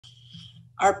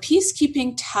Our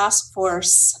peacekeeping task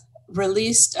force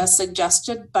released a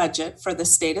suggested budget for the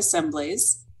state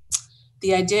assemblies.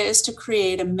 The idea is to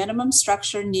create a minimum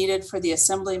structure needed for the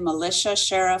assembly, militia,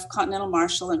 sheriff, continental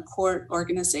marshal, and court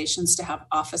organizations to have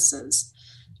offices.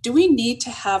 Do we need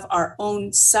to have our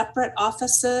own separate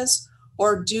offices,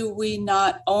 or do we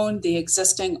not own the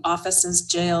existing offices,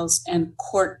 jails, and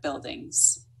court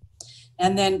buildings?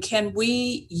 And then can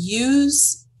we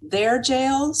use their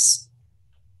jails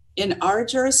in our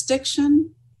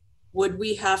jurisdiction? Would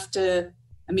we have to,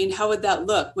 I mean, how would that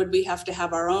look? Would we have to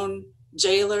have our own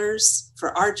jailers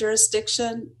for our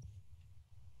jurisdiction?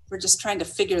 We're just trying to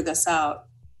figure this out.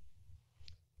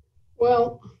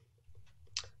 Well,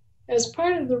 as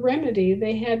part of the remedy,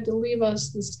 they had to leave us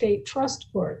the state trust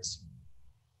courts,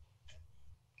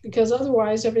 because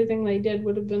otherwise everything they did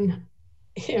would have been,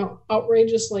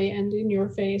 outrageously and in your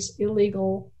face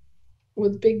illegal,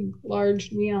 with big,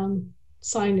 large neon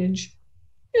signage.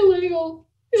 Illegal,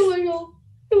 illegal,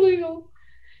 illegal.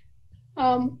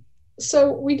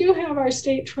 So we do have our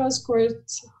state trust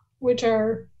courts, which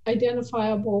are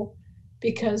identifiable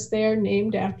because they are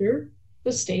named after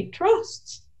the state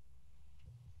trusts.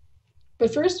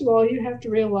 But first of all, you have to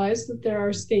realize that there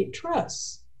are state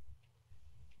trusts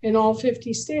in all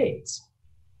 50 states.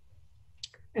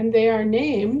 And they are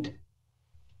named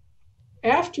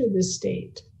after the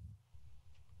state.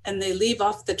 And they leave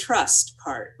off the trust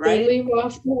part, right? They leave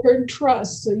off the word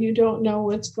trust, so you don't know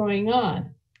what's going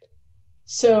on.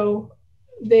 So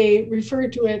they refer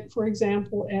to it, for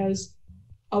example, as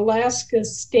Alaska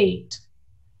State,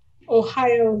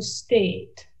 Ohio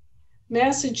State,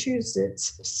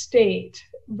 Massachusetts State,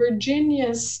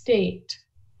 Virginia State.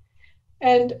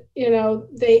 And,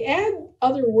 they add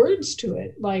other words to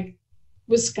it, like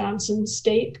Wisconsin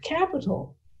State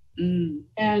Capitol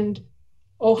and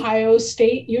Ohio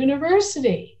State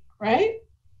University, right?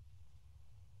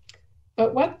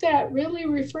 But what that really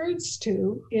refers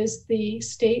to is the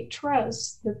state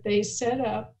trusts that they set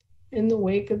up in the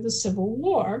wake of the Civil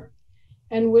War,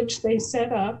 and which they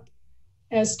set up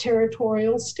as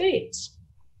territorial states.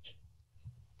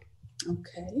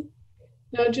 Okay.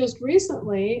 Now, just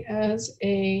recently, as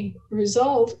a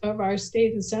result of our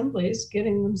state assemblies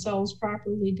getting themselves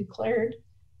properly declared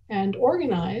and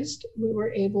organized, we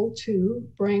were able to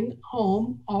bring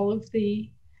home all of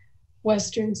the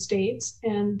Western states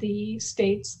and the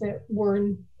states that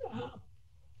were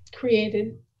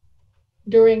created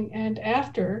during and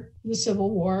after the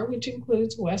Civil War, which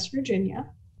includes West Virginia,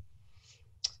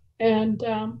 and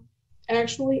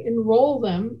actually enroll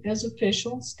them as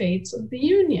official states of the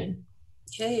Union.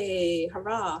 Yay,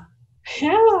 hurrah.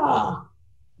 Yeah.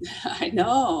 I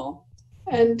know.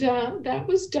 And that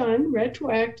was done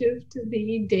retroactive to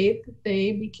the date that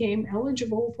they became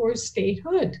eligible for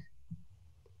statehood,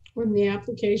 when the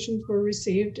applications were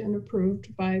received and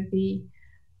approved by the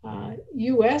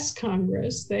US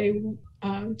Congress. They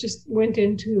just went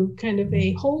into kind of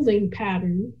a holding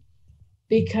pattern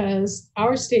because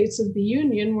our states of the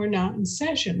Union were not in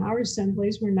session. Our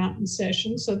assemblies were not in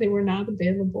session, so they were not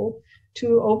available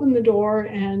to open the door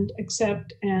and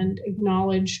accept and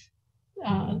acknowledge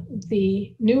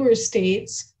the newer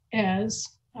states as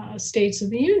states of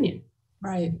the Union.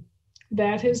 Right.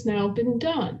 That has now been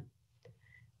done.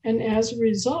 And as a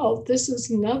result, this is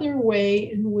another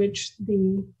way in which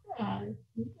the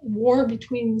war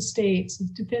between the states is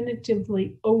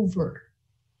definitively over.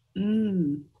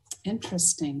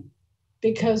 Interesting.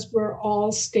 Because we're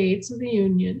all states of the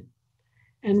Union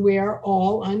and we are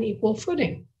all on equal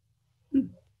footing.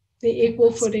 The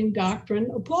equal footing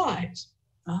doctrine applies.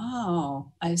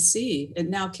 Oh, I see. It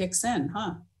now kicks in,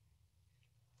 huh?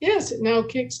 Yes, it now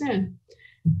kicks in.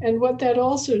 And what that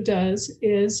also does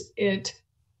is it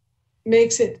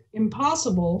makes it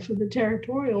impossible for the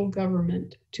territorial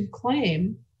government to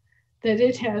claim that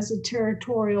it has a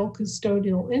territorial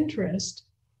custodial interest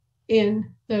in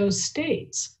those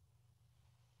states.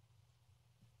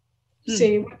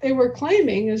 See, what they were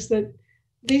claiming is that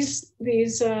these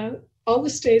all the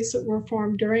states that were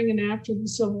formed during and after the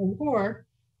Civil War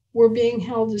were being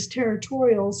held as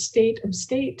territorial state of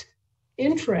state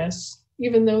interests,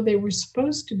 even though they were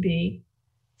supposed to be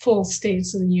full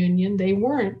states of the Union. They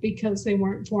weren't, because they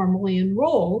weren't formally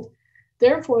enrolled.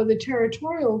 Therefore, the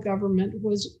territorial government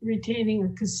was retaining a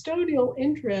custodial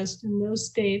interest in those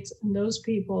states and those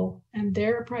people and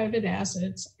their private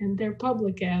assets and their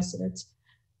public assets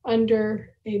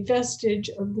under a vestige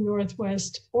of the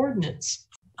Northwest Ordinance.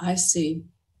 I see.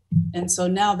 And so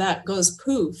now that goes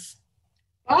poof.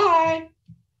 Bye.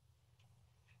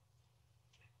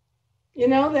 You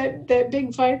know that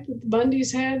big fight that the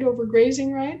Bundys had over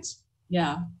grazing rights?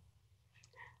 Yeah.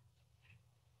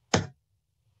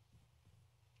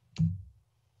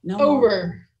 No more.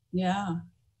 Over. Yeah.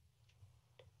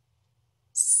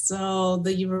 So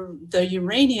the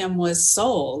uranium was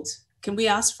sold. Can we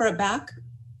ask for it back?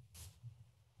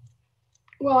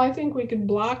 Well, I think we could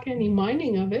block any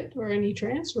mining of it or any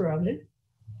transfer of it.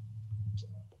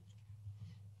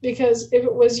 Because if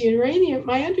it was uranium,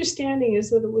 my understanding is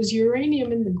that it was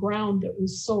uranium in the ground that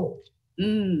was sold.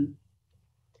 Mm.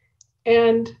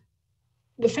 And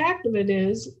the fact of it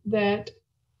is that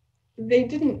they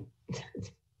didn't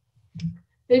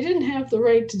have the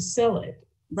right to sell it.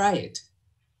 Right.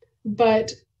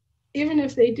 But even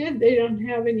if they did, they don't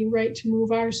have any right to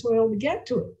move our soil to get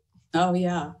to it. Oh,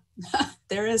 yeah.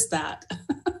 There is that.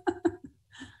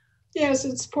 Yes,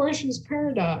 it's Portia's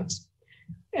paradox.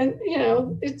 And, you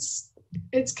know, it's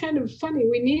kind of funny.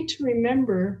 We need to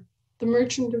remember the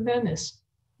Merchant of Venice.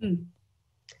 Hmm.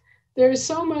 There is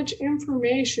so much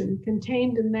information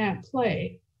contained in that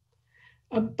play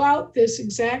about this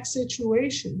exact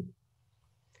situation.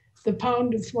 The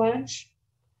pound of flesh,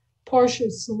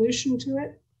 Portia's solution to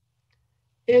it.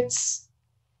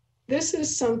 This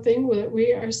is something that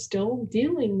we are still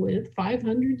dealing with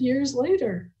 500 years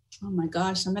later. Oh my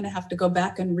gosh, I'm going to have to go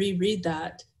back and reread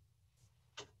that.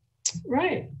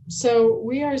 Right. So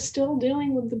we are still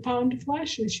dealing with the pound of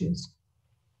flesh issues.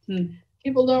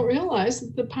 People don't realize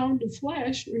that the pound of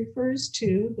flesh refers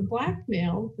to the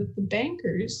blackmail that the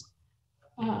bankers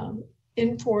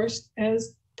enforced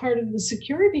as part of the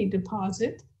security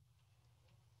deposit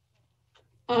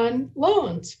on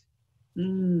loans.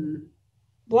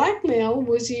 Blackmail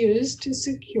was used to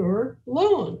secure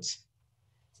loans.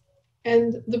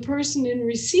 And the person in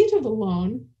receipt of a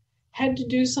loan had to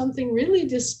do something really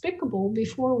despicable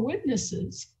before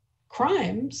witnesses,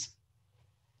 crimes,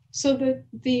 so that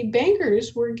the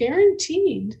bankers were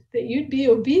guaranteed that you'd be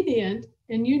obedient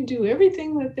and you'd do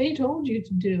everything that they told you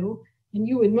to do, and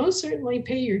you would most certainly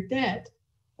pay your debt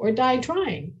or die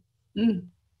trying.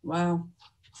 Wow.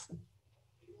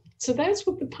 So that's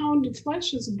what the pound of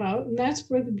flesh is about, and that's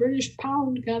where the British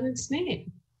pound got its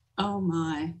name. Oh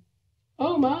my.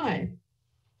 Oh my.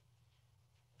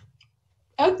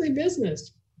 Ugly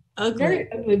business. Ugly.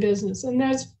 Very ugly business. And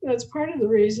that's part of the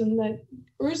reason that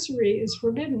usury is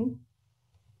forbidden.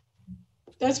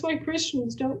 That's why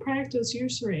Christians don't practice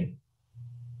usury.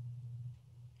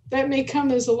 That may come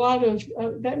as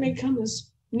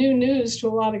new news to a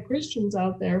lot of Christians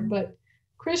out there, but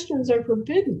Christians are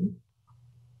forbidden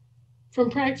from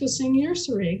practicing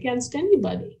usury against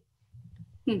anybody.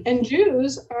 And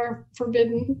Jews are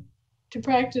forbidden to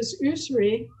practice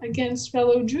usury against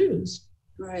fellow Jews.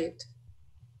 Right.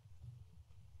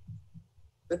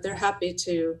 But they're happy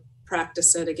to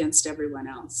practice it against everyone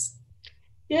else.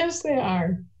 Yes, they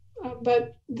are.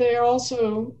 But they're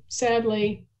also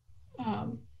sadly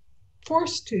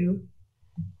forced to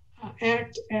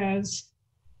act as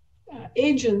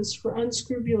agents for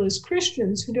unscrupulous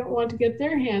Christians who don't want to get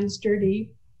their hands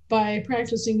dirty by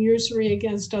practicing usury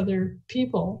against other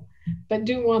people, but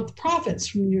do want the profits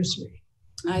from usury.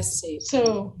 I see.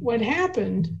 So what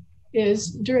happened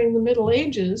is during the Middle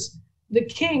Ages, the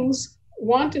kings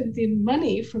wanted the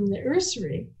money from the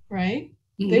usury, right?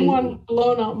 They wanted to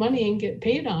loan out money and get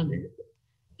paid on it,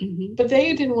 but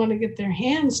they didn't want to get their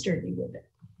hands dirty with it.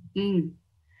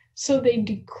 So they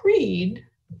decreed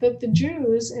that the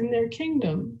Jews in their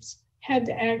kingdoms had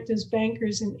to act as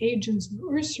bankers and agents of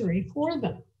usury for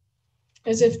them,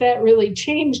 as if that really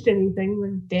changed anything.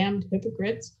 The damned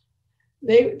hypocrites.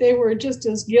 They were just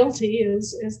as guilty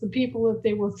as the people that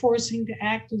they were forcing to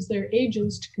act as their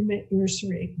agents to commit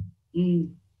usury.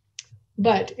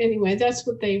 But anyway, that's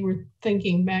what they were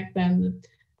thinking back then,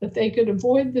 that they could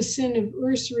avoid the sin of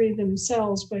usury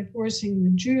themselves by forcing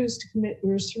the Jews to commit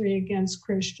usury against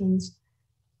Christians,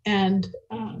 and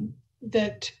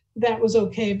that was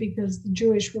okay because the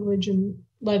Jewish religion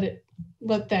let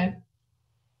that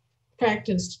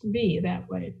practice be that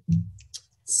way.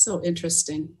 So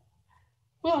interesting.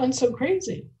 Well, and so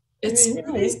crazy. It's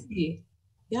crazy.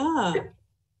 Yeah.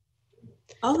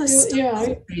 All this stuff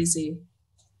is crazy.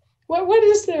 What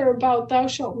is there about thou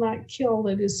shalt not kill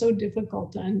that is so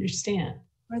difficult to understand?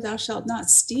 Or thou shalt not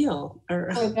steal.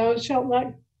 Or thou shalt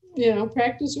not,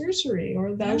 practice usury,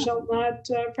 or thou shalt not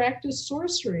practice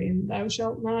sorcery, and thou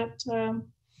shalt not,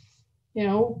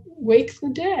 wake the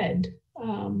dead.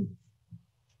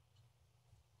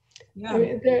 I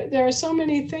mean, there are so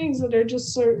many things that are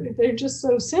just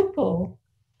so simple.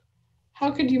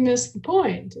 How could you miss the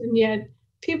point? And yet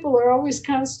people are always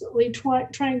constantly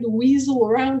trying to weasel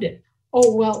around it.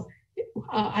 Oh, well,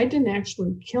 I didn't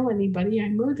actually kill anybody. I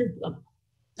murdered them.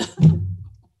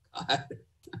 God.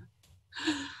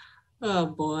 Oh,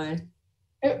 boy.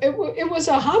 It was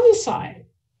a homicide.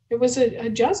 It was a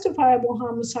justifiable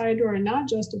homicide or a not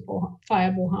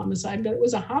justifiable homicide, but it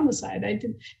was a homicide.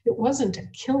 It wasn't a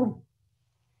killing.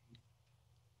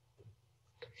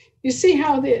 You see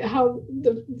how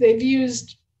they've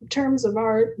used terms of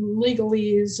art and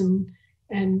legalese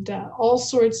and all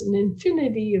sorts, an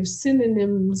infinity of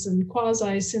synonyms and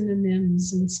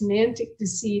quasi-synonyms and semantic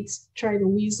deceits to try to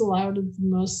weasel out of the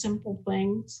most simple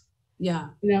things. Yeah.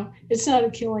 You know, it's not a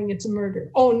killing, it's a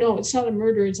murder. Oh, no, it's not a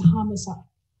murder, it's a homicide.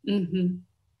 Mm-hmm.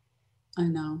 I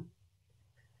know.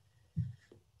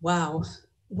 Wow.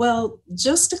 Well,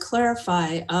 just to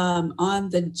clarify on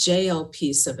the jail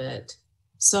piece of it,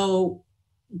 so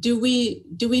do we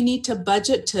need to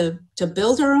budget to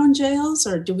build our own jails,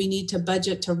 or do we need to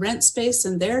budget to rent space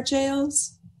in their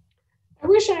jails? I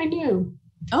wish I knew.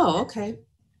 Oh, okay.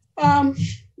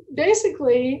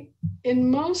 Basically, in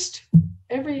most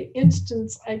every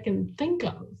instance I can think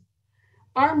of,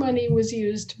 our money was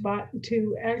used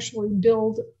to actually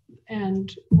build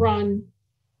and run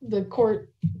the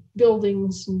court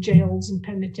buildings and jails and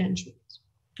penitentiaries.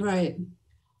 Right.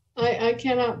 I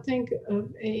cannot think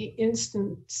of an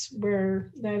instance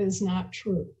where that is not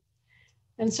true.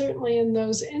 And certainly in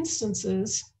those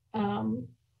instances,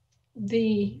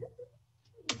 the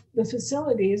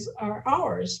facilities are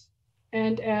ours.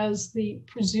 And as the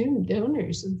presumed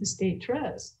owners of the state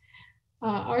trust,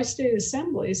 our state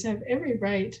assemblies have every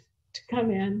right to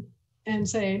come in and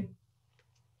say,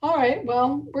 all right,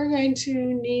 well, we're going to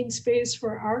need space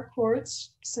for our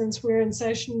courts since we're in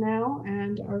session now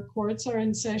and our courts are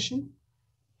in session.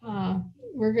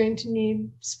 We're going to need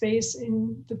space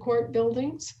in the court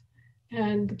buildings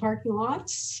and the parking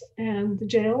lots and the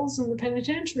jails and the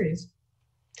penitentiaries.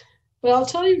 But I'll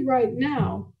tell you right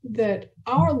now that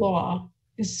our law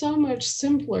is so much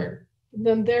simpler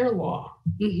than their law.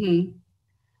 Mm-hmm.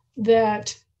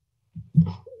 That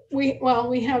we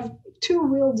have two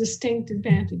real distinct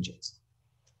advantages.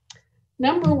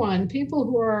 Number one, people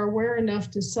who are aware enough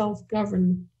to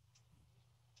self-govern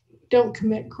don't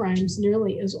commit crimes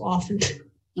nearly as often.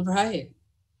 Right.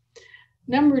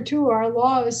 Number two, our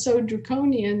law is so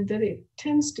draconian that it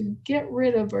tends to get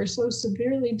rid of or so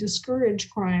severely discourage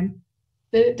crime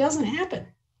that it doesn't happen.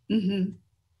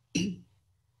 Mm-hmm.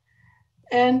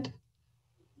 And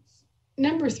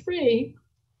number three,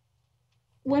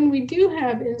 when we do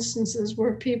have instances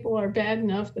where people are bad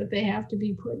enough that they have to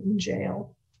be put in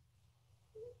jail,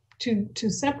 to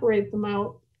separate them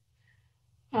out,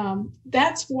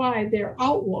 that's why they're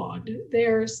outlawed.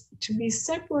 They're to be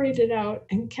separated out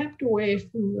and kept away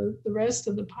from the rest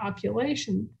of the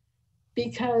population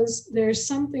because there's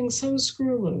something so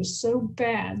screw loose, so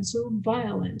bad, so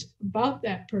violent about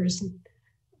that person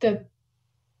that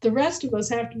the rest of us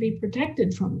have to be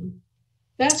protected from them.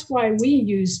 That's why we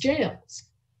use jails.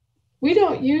 We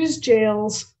don't use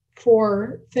jails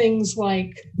for things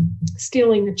like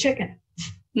stealing a chicken.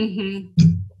 Mm-hmm.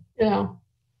 You know,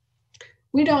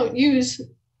 we don't use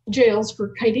jails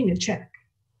for kiting a check.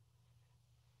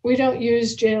 We don't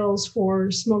use jails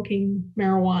for smoking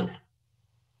marijuana.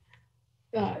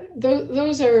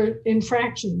 Those are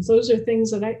infractions. Those are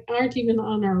things that aren't even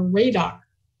on our radar.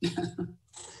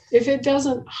 If it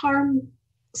doesn't harm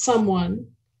someone,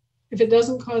 if it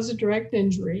doesn't cause a direct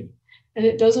injury, and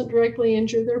it doesn't directly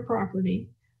injure their property,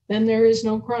 then there is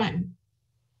no crime.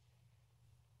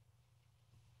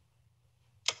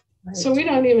 Right. So we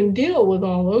don't even deal with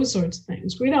all those sorts of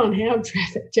things. We don't have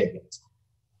traffic tickets.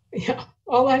 Yeah,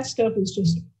 all that stuff is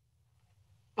just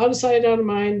out of sight, out of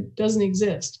mind, doesn't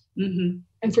exist. Mm-hmm.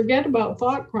 And forget about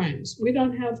thought crimes. We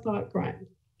don't have thought crimes.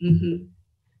 Mm-hmm.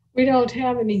 We don't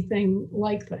have anything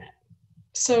like that.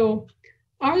 So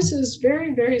ours is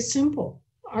very, very simple.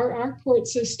 Our court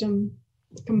system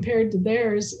compared to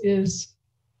theirs is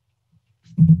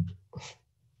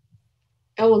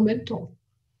elemental.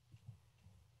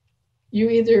 You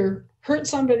either hurt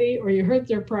somebody or you hurt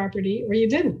their property or you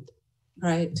didn't.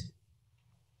 Right.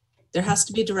 There has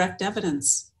to be direct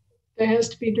evidence. There has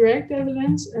to be direct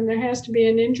evidence, and there has to be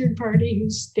an injured party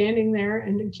who's standing there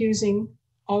and accusing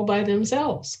all by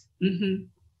themselves.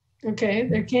 Mm-hmm. Okay,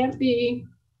 there can't be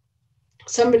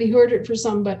somebody who heard it from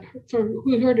somebody.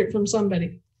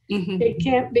 Mm-hmm. It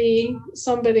can't be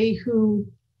somebody who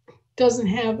doesn't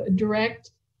have a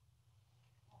direct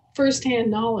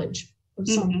firsthand knowledge of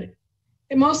something.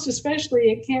 Mm-hmm. And most especially,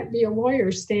 it can't be a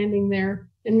lawyer standing there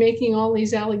and making all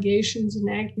these allegations and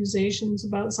accusations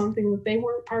about something that they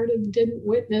weren't part of, didn't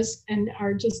witness, and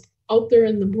are just out there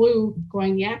in the blue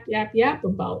going yap, yap, yap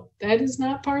about. That is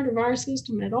not part of our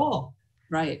system at all.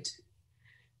 Right.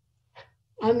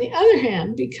 On the other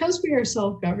hand, because we are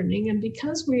self-governing and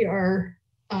because we are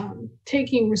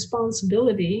taking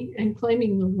responsibility and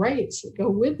claiming the rights that go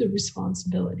with the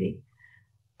responsibility,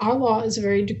 our law is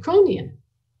very draconian.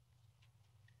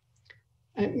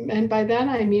 And by that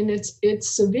I mean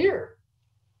it's severe.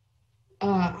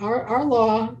 Our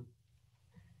law,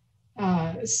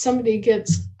 somebody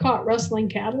gets caught rustling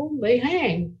cattle, they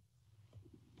hang.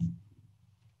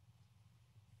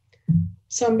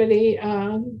 Somebody,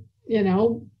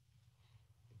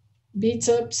 beats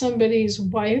up somebody's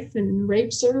wife and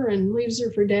rapes her and leaves her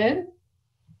for dead,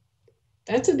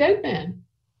 that's a dead man.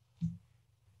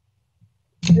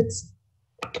 It's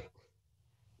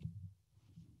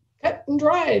cut and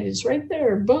dried. It's right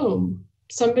there. Boom.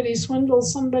 Somebody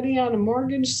swindles somebody on a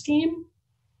mortgage scheme,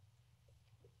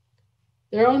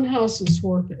 their own house is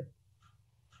forfeit.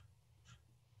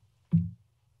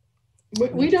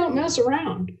 We don't mess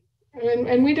around.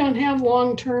 And we don't have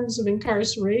long terms of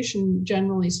incarceration,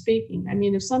 generally speaking. I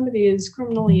mean, if somebody is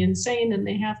criminally insane and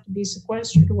they have to be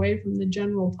sequestered away from the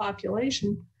general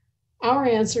population, our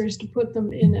answer is to put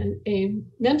them in a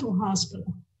mental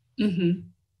hospital. Mm-hmm.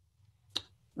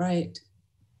 Right.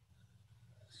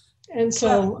 And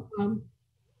so,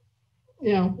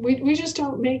 we just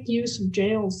don't make use of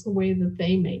jails the way that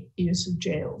they make use of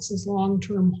jails as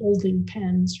long-term holding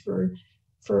pens for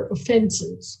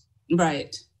offenses.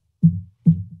 Right.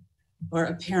 Or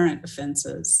apparent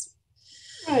offenses.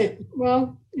 Right.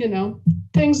 Well,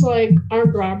 things like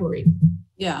armed robbery.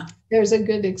 Yeah. There's a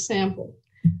good example.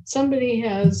 Somebody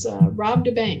has robbed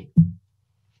a bank.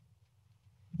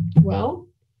 Well,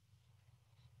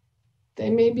 they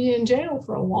may be in jail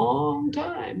for a long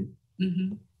time.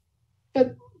 Mm-hmm.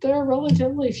 But there are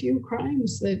relatively few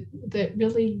crimes that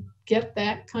really get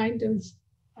that kind of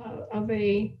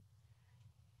a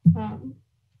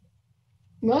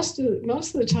most of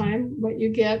the time, what you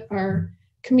get are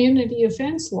community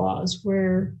offense laws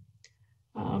where,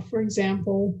 for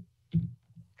example,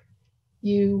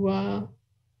 you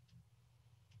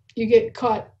get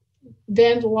caught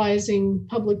vandalizing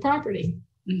public property.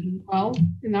 Mm-hmm. Well,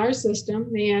 in our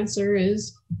system, the answer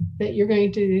is that you're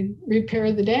going to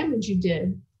repair the damage you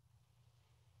did.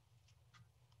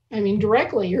 I mean,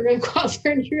 directly, you're going to go out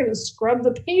there and you're going to scrub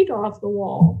the paint off the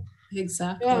wall.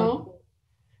 Exactly.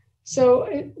 So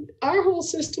our whole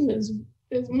system is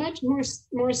much more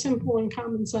simple and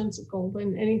commonsensical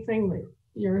than anything that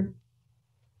you're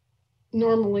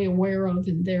normally aware of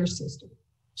in their system.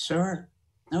 Sure.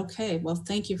 Okay. Well,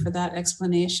 thank you for that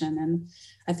explanation. And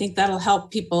I think that'll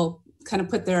help people kind of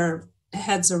put their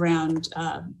heads around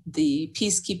the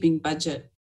peacekeeping budget.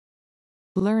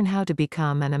 Learn how to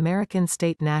become an American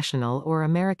state national or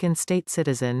American state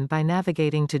citizen by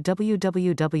navigating to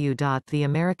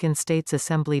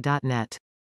www.theamericanstatesassembly.net.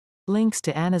 Links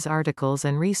to Anna's articles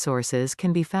and resources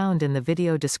can be found in the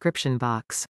video description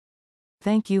box.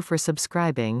 Thank you for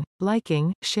subscribing,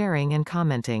 liking, sharing, and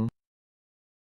commenting.